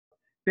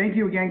Thank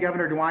you again,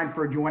 Governor DeWine,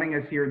 for joining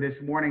us here this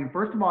morning.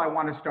 First of all, I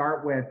want to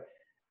start with,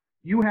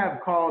 you have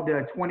called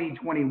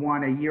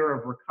 2021 a year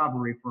of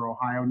recovery for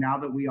Ohio now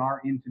that we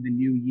are into the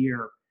new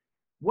year.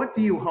 What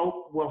do you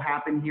hope will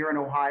happen here in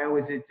Ohio?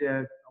 Is it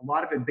a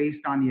lot of it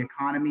based on the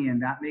economy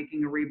and that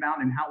making a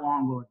rebound? And how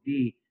long will it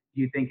be,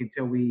 do you think,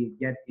 until we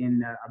get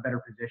in a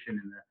better position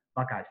in the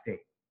Buckeye State?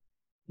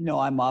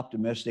 I'm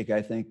optimistic.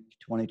 I think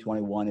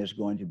 2021 is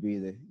going to be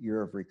the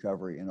year of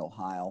recovery in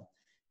Ohio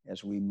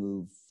as we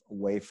move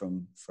away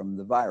from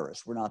the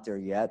virus. We're not there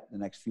yet. The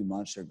next few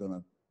months are going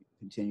to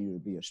continue to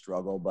be a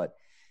struggle, but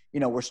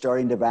we're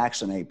starting to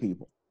vaccinate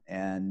people,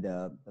 and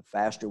the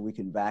faster we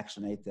can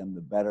vaccinate them,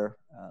 the better.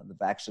 The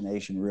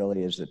vaccination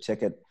really is the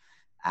ticket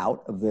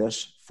out of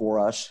this for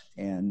us,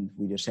 and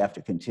we just have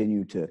to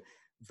continue to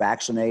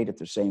vaccinate. At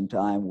the same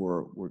time,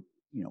 we're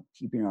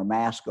keeping our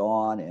mask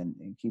on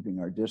and keeping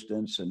our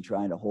distance and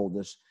trying to hold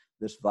this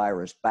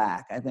virus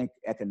back. I think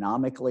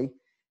economically,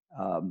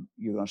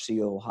 you're going to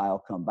see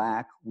Ohio come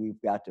back. We've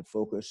got to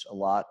focus a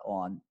lot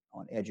on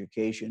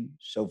education.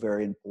 So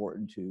very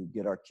important to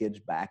get our kids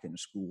back in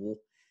school.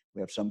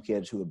 We have some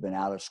kids who have been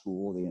out of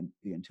school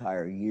the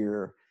entire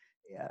year,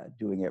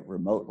 doing it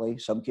remotely.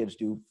 Some kids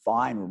do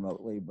fine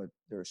remotely, but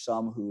there are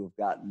some who have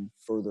gotten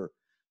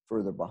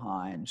further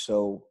behind.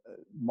 So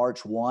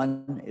March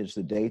 1 is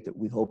the date that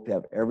we hope to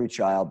have every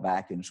child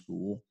back in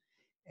school.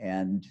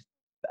 And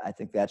I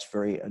think that's a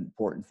very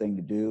important thing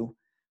to do.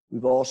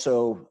 We've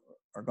also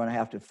are going to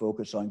have to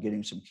focus on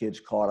getting some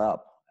kids caught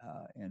up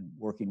and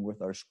working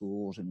with our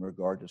schools in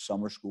regard to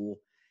summer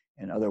school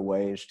and other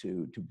ways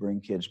to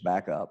bring kids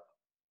back up.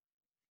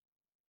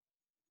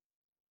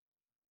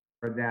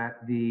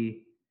 That the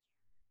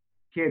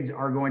kids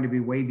are going to be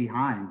way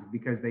behind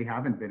because they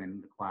haven't been in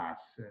the class.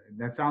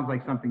 That sounds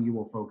like something you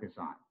will focus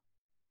on.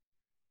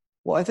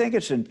 Well, I think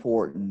it's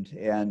important,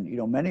 and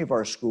many of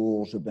our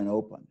schools have been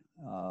open,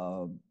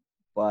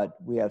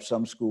 but we have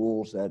some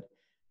schools that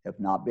have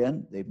not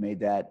been. They've made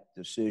that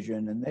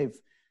decision, and they've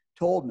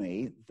told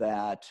me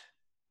that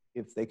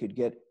if they could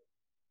get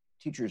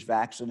teachers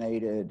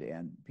vaccinated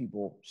and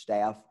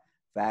staff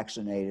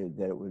vaccinated,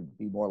 that it would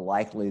be more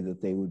likely that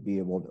they would be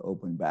able to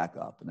open back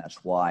up. And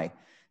that's why,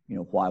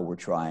 why we're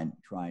trying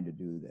to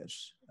do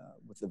this.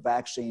 With the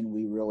vaccine,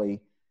 we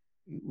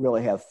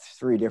really have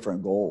three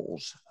different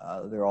goals.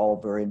 They're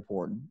all very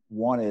important.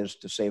 One is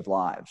to save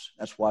lives.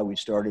 That's why we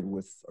started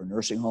with our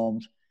nursing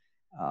homes.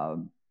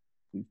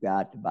 We've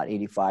got about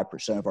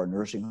 85% of our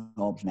nursing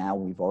homes now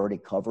we've already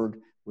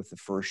covered with the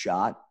first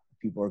shot.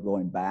 People are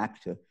going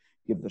back to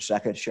give the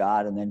second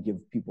shot and then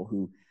give people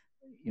who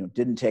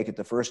didn't take it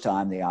the first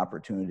time the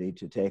opportunity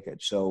to take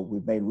it. So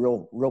we've made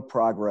real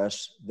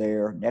progress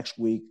there. Next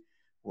week,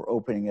 we're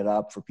opening it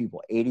up for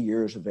people 80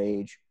 years of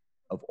age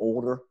of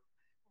older.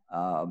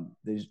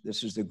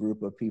 This is the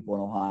group of people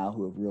in Ohio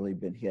who have really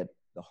been hit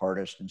the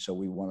hardest, and so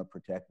we want to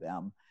protect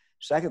them.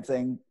 Second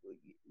thing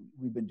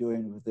we've been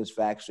doing with this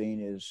vaccine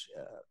is,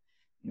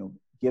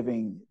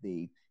 giving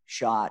the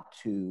shot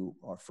to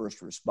our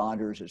first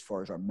responders as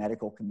far as our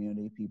medical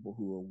community, people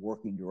who are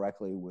working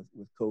directly with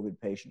COVID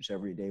patients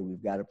every day.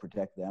 We've got to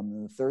protect them.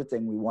 And the third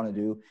thing we want to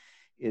do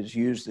is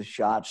use the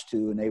shots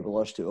to enable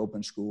us to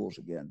open schools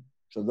again.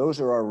 So those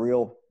are our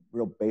real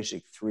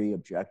basic three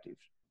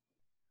objectives.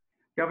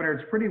 Governor,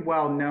 it's pretty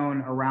well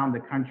known around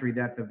the country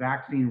that the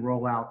vaccine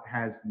rollout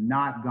has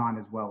not gone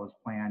as well as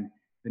planned.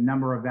 The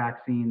number of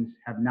vaccines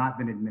have not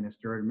been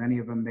administered. Many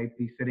of them may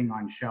be sitting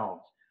on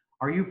shelves.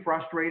 Are you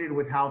frustrated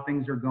with how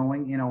things are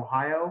going in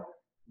Ohio?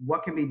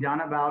 What can be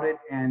done about it?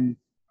 And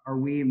are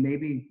we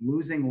maybe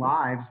losing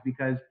lives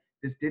because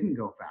this didn't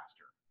go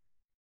faster?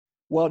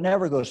 Well, it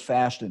never goes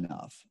fast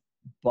enough,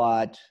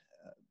 but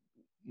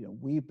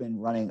we've been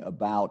running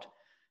about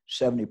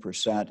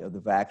 70% of the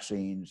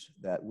vaccines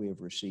that we have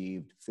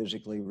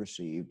physically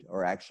received,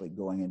 are actually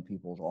going in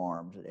people's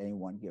arms at any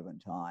one given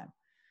time.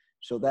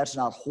 So that's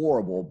not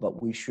horrible,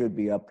 but we should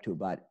be up to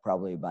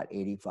probably about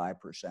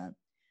 85%.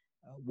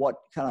 What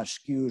kind of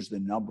skews the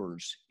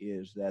numbers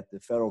is that the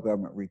federal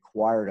government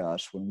required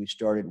us, when we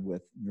started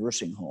with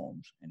nursing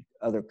homes and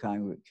other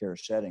congregate care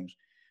settings,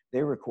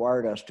 they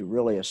required us to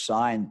really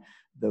assign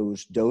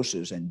those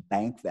doses and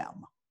bank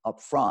them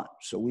up front.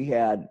 So we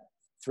had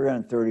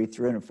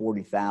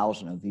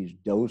 340,000 of these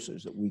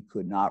doses that we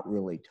could not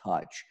really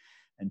touch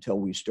until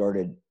we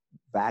started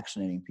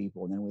vaccinating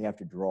people, and then we have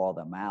to draw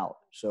them out.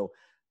 So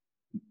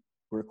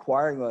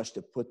requiring us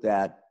to put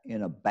that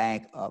in a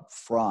bank up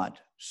front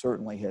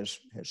certainly has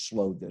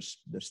slowed this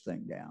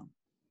thing down.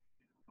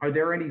 Are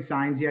there any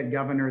signs yet,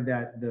 Governor,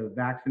 that the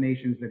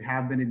vaccinations that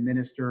have been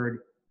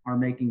administered are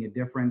making a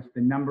difference? The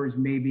numbers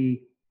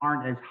maybe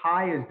aren't as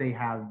high as they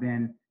have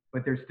been,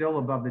 but they're still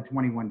above the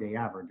 21-day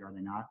average, are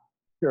they not?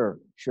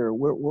 Sure.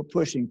 We're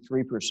pushing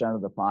 3%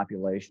 of the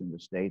population of the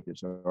state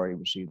that's already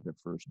received their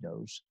first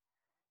dose.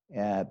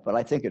 But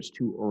I think it's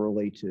too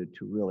early to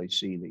really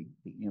see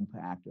the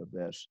impact of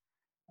this.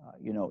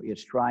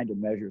 It's trying to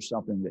measure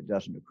something that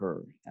doesn't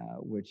occur,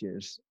 which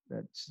is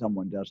that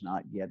someone does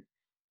not get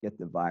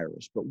the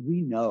virus. But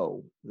we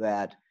know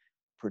that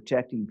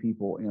protecting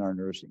people in our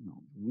nursing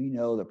homes. We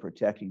know that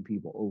protecting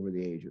people over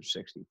the age of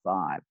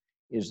 65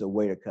 is the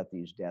way to cut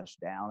these deaths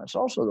down. It's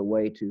also the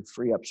way to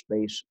free up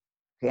space,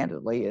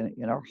 candidly,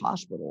 in our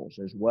hospitals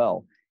as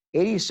well.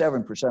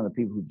 87% of the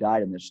people who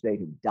died in this state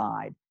who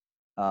died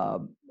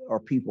are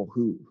people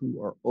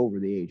who are over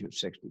the age of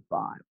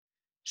 65.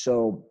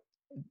 So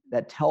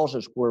that tells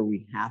us where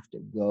we have to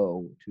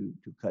go to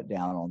cut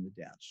down on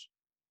the deaths.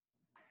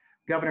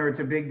 Governor, it's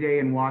a big day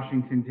in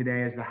Washington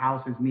today as the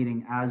House is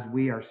meeting as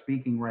we are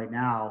speaking right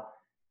now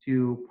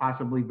to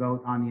possibly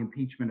vote on the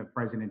impeachment of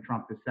President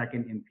Trump, the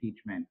second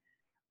impeachment.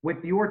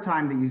 With your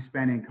time that you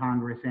spent in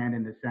Congress and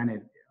in the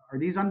Senate, are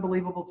these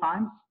unbelievable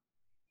times?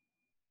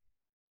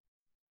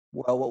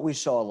 Well, what we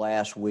saw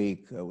last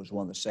week was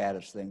one of the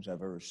saddest things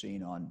I've ever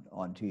seen on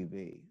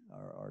TV.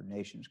 Our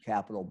nation's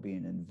capital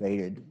being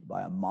invaded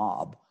by a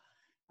mob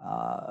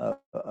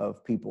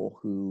of people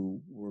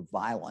who were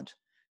violent,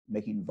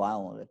 making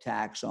violent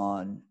attacks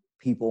on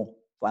people,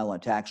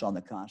 violent attacks on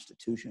the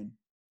Constitution,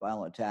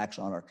 violent attacks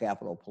on our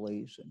Capitol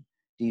Police and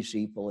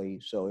DC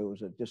Police. So it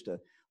was just a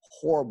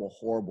horrible,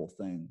 horrible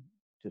thing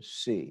to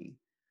see.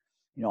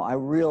 You know, I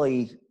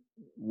really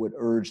would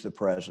urge the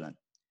president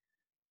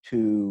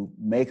to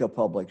make a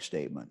public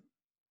statement,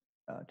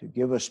 to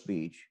give a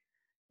speech,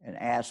 and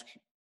ask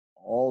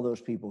all those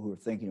people who are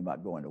thinking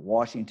about going to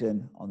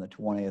Washington on the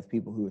 20th,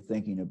 people who are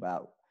thinking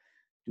about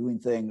doing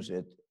things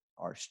at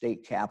our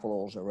state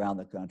capitals around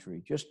the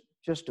country,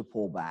 just to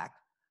pull back.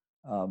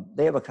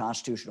 They have a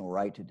constitutional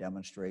right to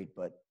demonstrate,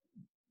 but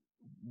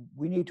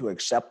we need to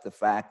accept the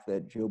fact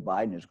that Joe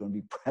Biden is going to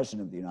be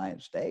president of the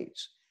United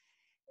States.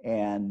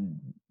 And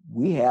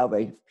we have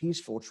a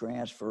peaceful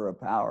transfer of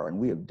power, and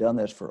we have done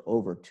this for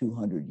over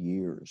 200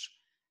 years.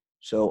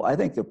 So I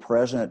think the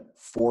president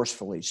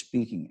forcefully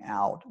speaking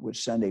out would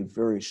send a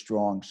very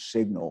strong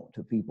signal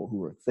to people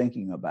who are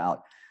thinking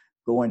about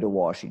going to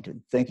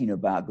Washington, thinking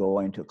about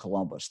going to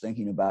Columbus,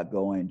 thinking about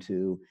going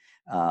to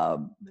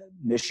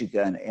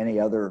Michigan, any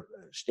other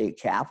state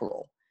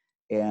capital.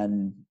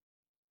 And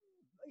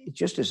it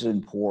just is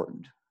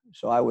important.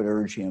 So I would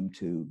urge him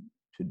to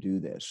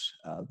do this.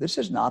 This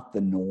is not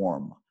the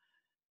norm.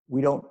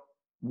 We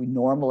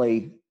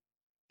normally,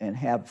 and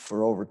have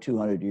for over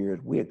 200 years,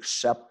 we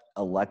accept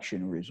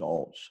election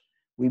results.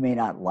 We may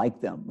not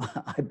like them.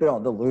 I've been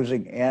on the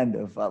losing end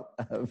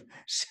of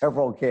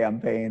several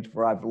campaigns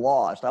where I've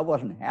lost. I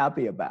wasn't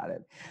happy about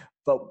it.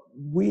 But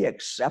we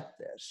accept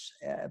this,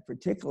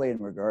 particularly in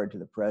regard to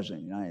the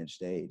President of the United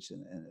States,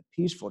 and the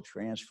peaceful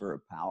transfer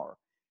of power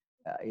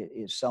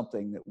is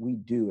something that we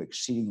do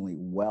exceedingly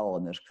well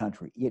in this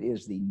country. It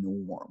is the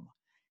norm.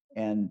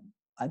 And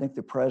I think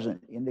the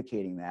president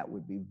indicating that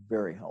would be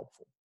very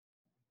helpful.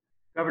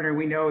 Governor,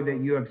 we know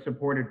that you have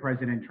supported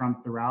President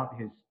Trump throughout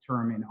his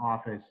term in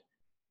office.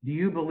 Do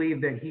you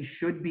believe that he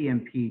should be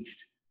impeached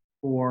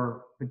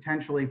for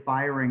potentially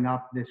firing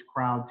up this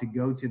crowd to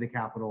go to the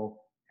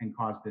Capitol and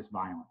cause this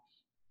violence?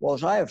 Well,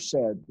 as I have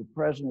said, the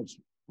president's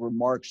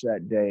remarks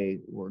that day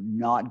were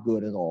not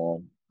good at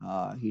all.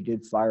 He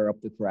did fire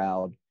up the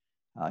crowd.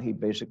 He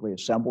basically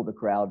assembled the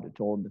crowd that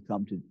told him to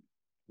come to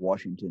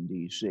Washington,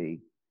 D.C.,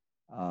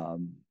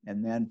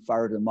 and then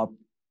fired them up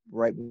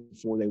right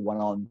before they went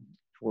on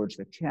towards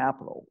the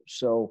Capitol.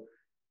 So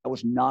that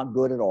was not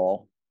good at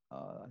all.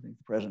 I think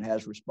the president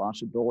has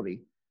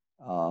responsibility,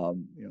 for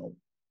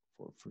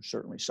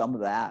certainly some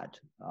of that.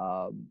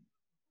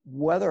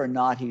 Whether or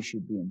not he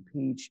should be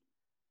impeached,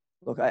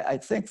 look, I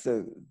think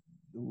the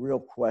real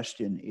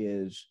question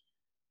is,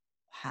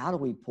 how do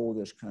we pull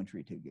this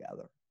country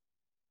together?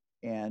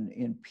 And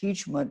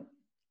impeachment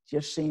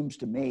just seems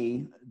to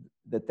me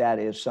that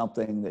is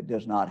something that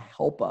does not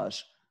help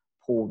us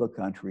pull the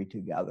country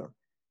together.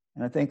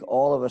 And I think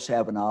all of us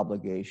have an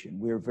obligation.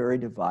 We're very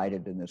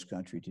divided in this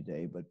country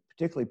today, but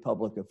particularly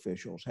public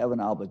officials have an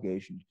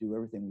obligation to do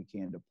everything we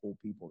can to pull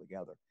people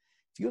together.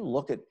 If you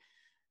look at,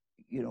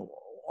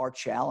 our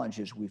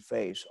challenges we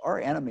face, our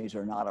enemies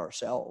are not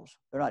ourselves.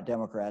 They're not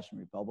Democrats and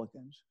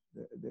Republicans.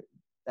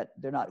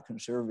 They're not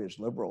conservatives,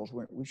 liberals.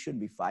 We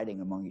shouldn't be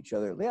fighting among each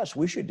other. Yes,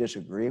 we should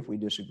disagree if we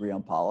disagree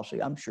on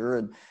policy. I'm sure,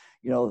 and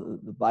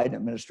the Biden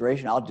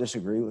administration, I'll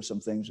disagree with some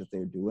things that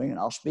they're doing, and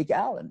I'll speak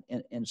out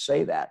and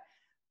say that.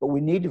 But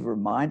we need to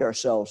remind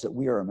ourselves that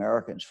we are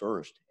Americans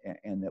first,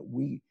 and that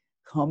we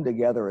come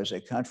together as a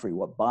country.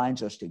 What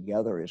binds us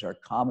together is our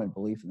common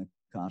belief in the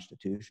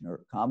Constitution, our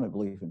common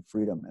belief in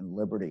freedom and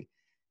liberty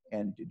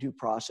and due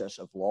process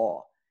of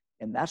law.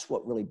 And that's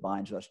what really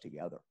binds us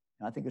together.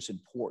 And I think it's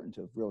important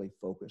to really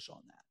focus on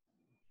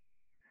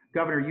that.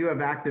 Governor, you have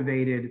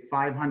activated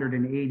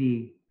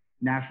 580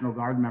 National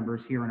Guard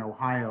members here in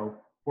Ohio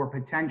for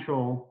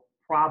potential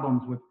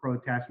problems with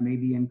protests,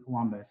 maybe in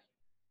Columbus.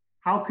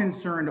 How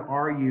concerned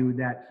are you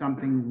that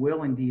something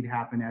will indeed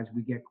happen as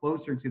we get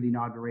closer to the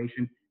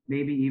inauguration,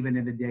 maybe even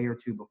in a day or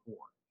two before?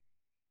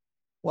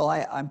 Well,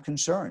 I'm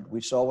concerned.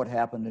 We saw what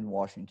happened in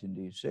Washington,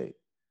 D.C.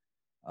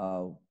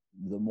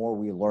 The more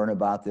we learn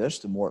about this,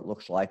 the more it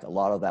looks like a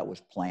lot of that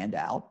was planned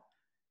out.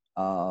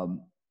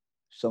 Some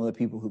of the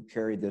people who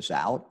carried this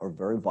out are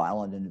very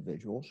violent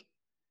individuals.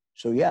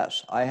 So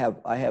yes, I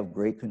have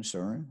great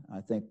concern.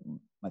 I think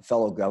my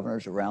fellow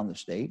governors around the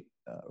state,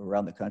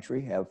 around the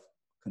country, have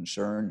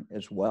concern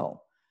as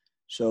well.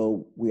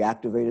 So we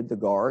activated the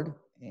Guard,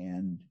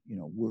 and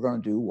we're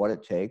going to do what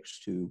it takes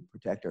to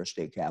protect our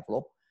state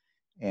capitol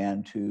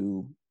and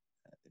to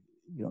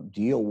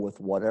deal with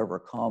whatever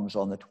comes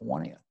on the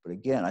 20th. But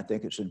again, I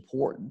think it's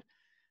important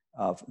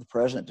for the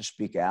president to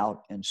speak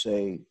out and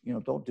say,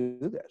 don't do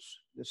this.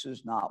 This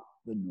is not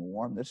the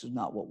norm. This is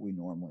not what we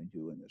normally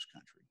do in this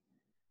country.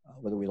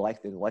 Whether we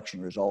like the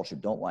election results or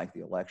don't like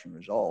the election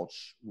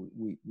results,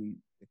 we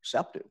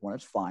accept it when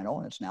it's final,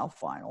 and it's now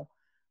final.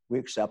 We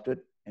accept it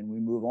and we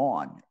move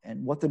on.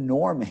 And what the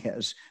norm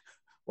is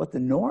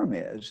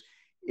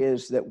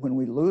that when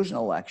we lose an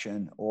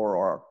election, or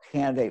our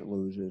candidate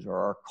loses, or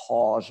our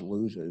cause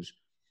loses,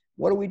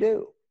 what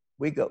do?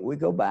 We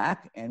go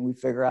back and we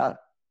figure out,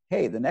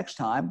 hey, the next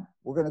time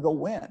we're going to go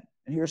win,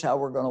 and here's how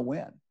we're going to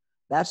win.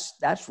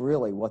 That's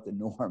really what the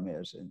norm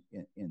is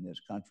in this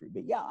country.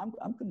 But yeah,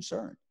 I'm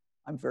concerned.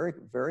 I'm very,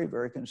 very,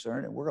 very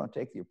concerned, and we're going to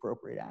take the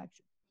appropriate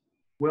action.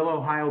 Will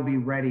Ohio be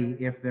ready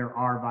if there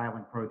are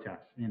violent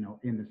protests,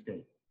 in the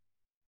state?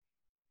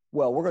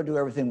 Well, we're going to do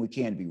everything we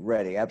can to be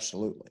ready,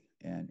 absolutely.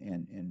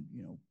 And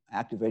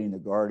activating the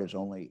Guard is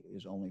only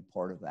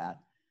part of that.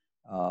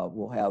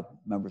 We'll have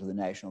members of the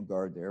National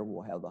Guard there.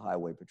 We'll have the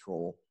Highway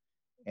Patrol,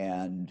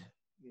 and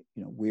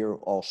we're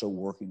also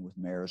working with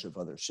mayors of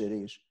other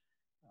cities.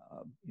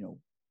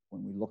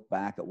 When we look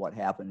back at what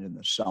happened in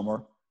the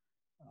summer,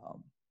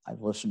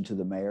 I've listened to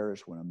the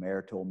mayors. When a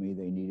mayor told me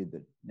they needed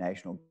the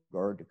National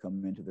Guard to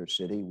come into their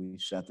city, we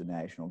sent the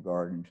National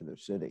Guard into their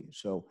city.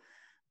 So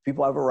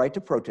people have a right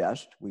to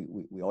protest.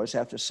 We always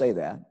have to say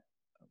that.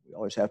 We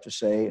always have to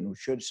say, and we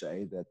should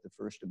say, that the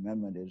First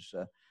Amendment is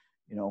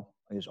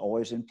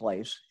always in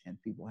place,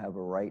 and people have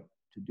a right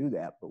to do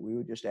that. But we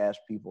would just ask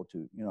people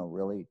to,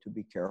 really to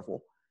be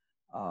careful.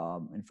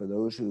 And for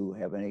those who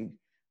have any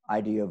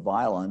idea of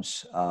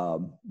violence,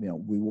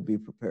 we will be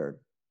prepared.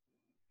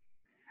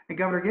 Hey,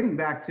 Governor, getting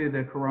back to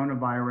the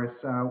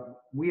coronavirus,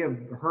 we have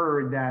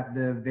heard that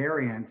the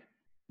variant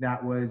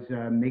that was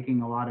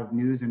making a lot of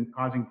news and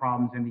causing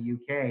problems in the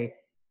UK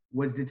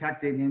was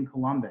detected in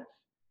Columbus.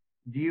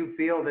 Do you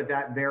feel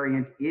that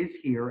variant is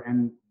here,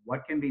 and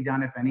what can be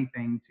done, if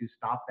anything, to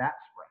stop that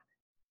spread?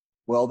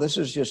 Well, this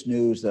is just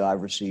news that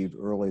I've received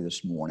early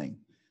this morning,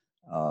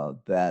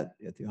 that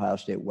at the Ohio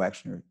State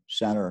Wexner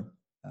Center,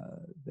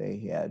 they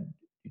had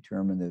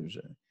determined there was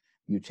a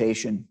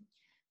mutation,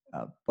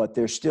 but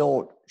they're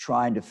still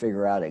trying to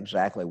figure out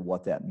exactly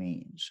what that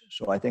means.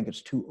 So I think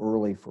it's too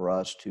early for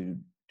us to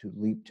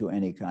leap to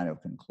any kind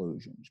of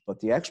conclusions. But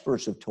the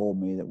experts have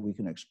told me that we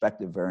can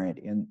expect a variant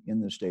in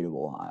the state of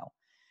Ohio.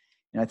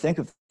 And I think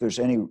if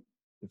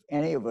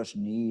any of us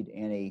need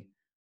any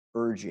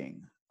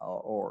urging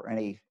or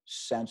any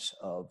sense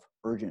of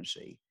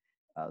urgency,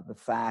 the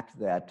fact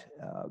that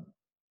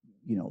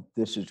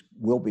this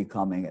will be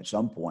coming at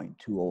some point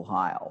to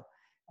Ohio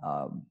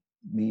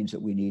means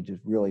that we need to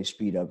really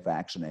speed up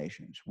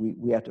vaccinations.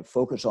 We have to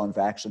focus on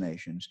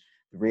vaccinations.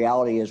 The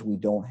reality is we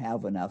don't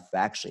have enough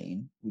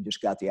vaccine. We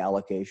just got the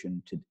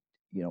allocation to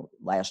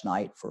last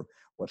night for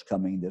what's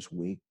coming this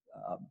week,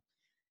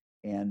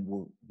 and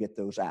we'll get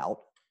those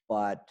out.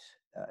 But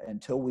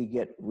until we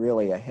get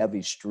really a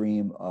heavy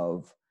stream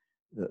of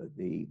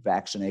the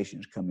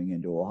vaccinations coming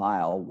into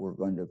Ohio, we're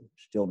going to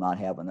still not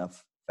have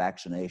enough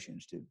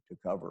vaccinations to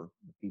cover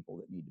the people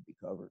that need to be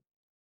covered.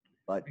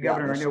 But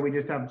Governor, I know we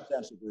just have a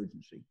sense of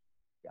urgency.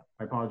 Yeah.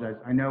 I apologize.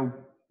 I know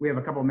we have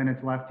a couple of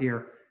minutes left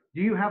here.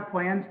 Do you have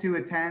plans to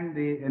attend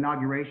the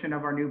inauguration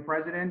of our new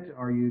president?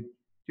 Are you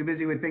too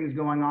busy with things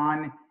going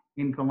on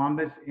in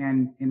Columbus?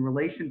 And in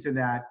relation to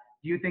that,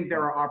 do you think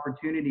there are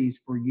opportunities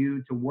for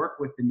you to work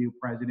with the new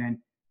president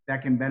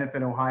that can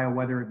benefit Ohio,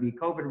 whether it be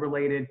COVID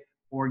related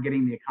or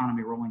getting the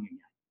economy rolling again?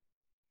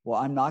 Well,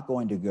 I'm not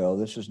going to go.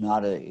 This is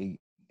not a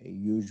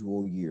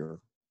usual year.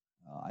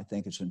 I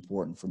think it's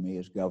important for me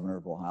as governor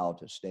of Ohio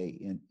to stay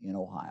in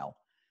Ohio.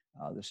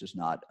 This is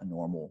not a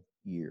normal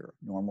year.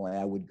 Normally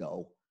I would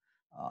go.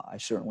 I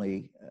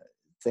certainly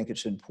think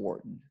it's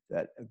important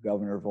that a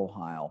governor of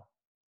Ohio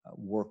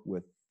work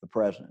with the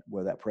president,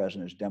 whether that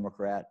president is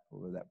Democrat or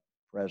whether that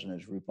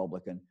president is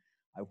Republican.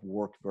 I've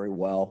worked very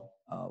well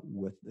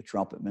with the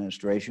Trump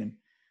administration.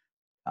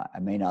 I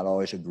may not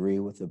always agree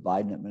with the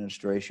Biden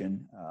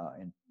administration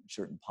in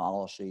certain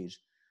policies,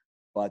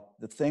 but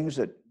the things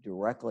that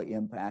directly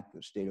impact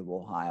the state of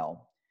Ohio,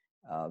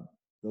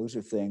 those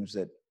are things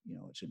that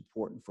it's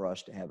important for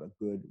us to have a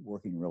good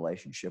working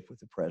relationship with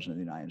the President of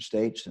the United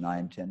States, and I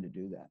intend to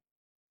do that.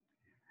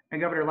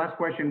 And Governor, last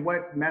question,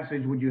 what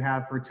message would you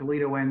have for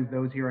Toledoans,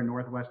 those here in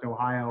Northwest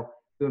Ohio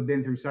who have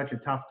been through such a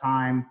tough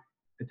time?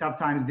 The tough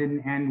times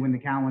didn't end when the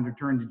calendar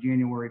turned to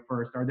January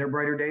 1st. Are there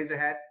brighter days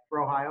ahead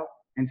for Ohio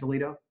and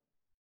Toledo?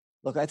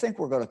 Look, I think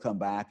we're going to come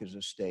back as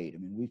a state. I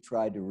mean, we've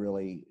tried to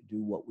really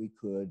do what we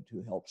could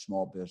to help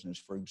small business.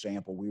 For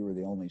example, we were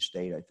the only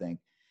state, I think,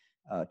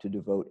 to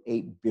devote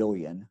 $8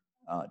 billion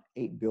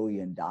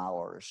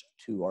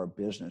to our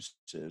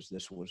businesses.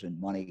 This was in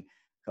money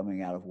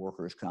coming out of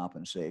workers'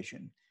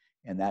 compensation.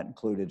 And that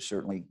included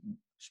certainly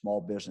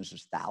small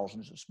businesses,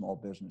 thousands of small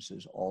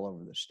businesses all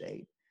over the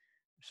state.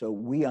 So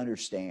we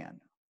understand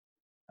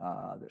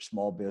that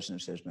small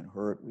business has been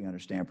hurt. We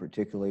understand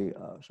particularly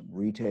some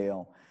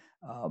retail,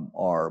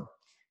 our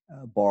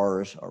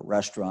bars, our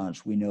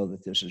restaurants. We know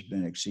that this has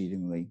been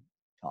exceedingly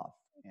tough.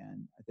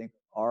 And I think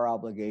our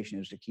obligation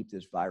is to keep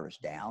this virus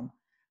down.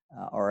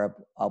 Our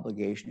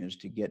obligation is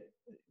to get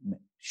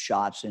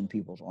shots in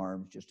people's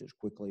arms just as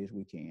quickly as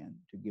we can,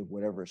 to give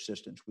whatever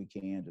assistance we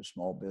can to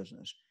small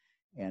business.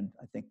 And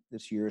I think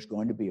this year is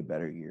going to be a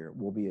better year. It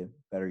will be a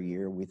better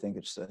year. We think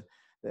it's the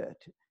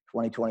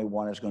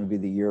 2021 is going to be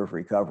the year of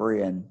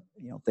recovery, and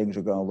things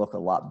are going to look a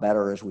lot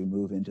better as we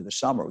move into the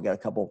summer. We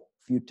got a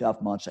few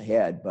tough months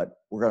ahead, but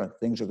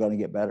things are going to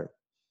get better.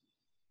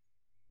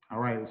 All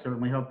right. We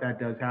certainly hope that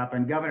does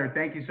happen. Governor,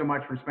 thank you so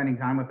much for spending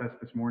time with us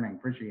this morning.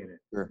 Appreciate it.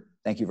 Sure.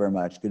 Thank you very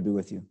much. Good to be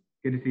with you.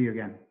 Good to see you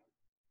again.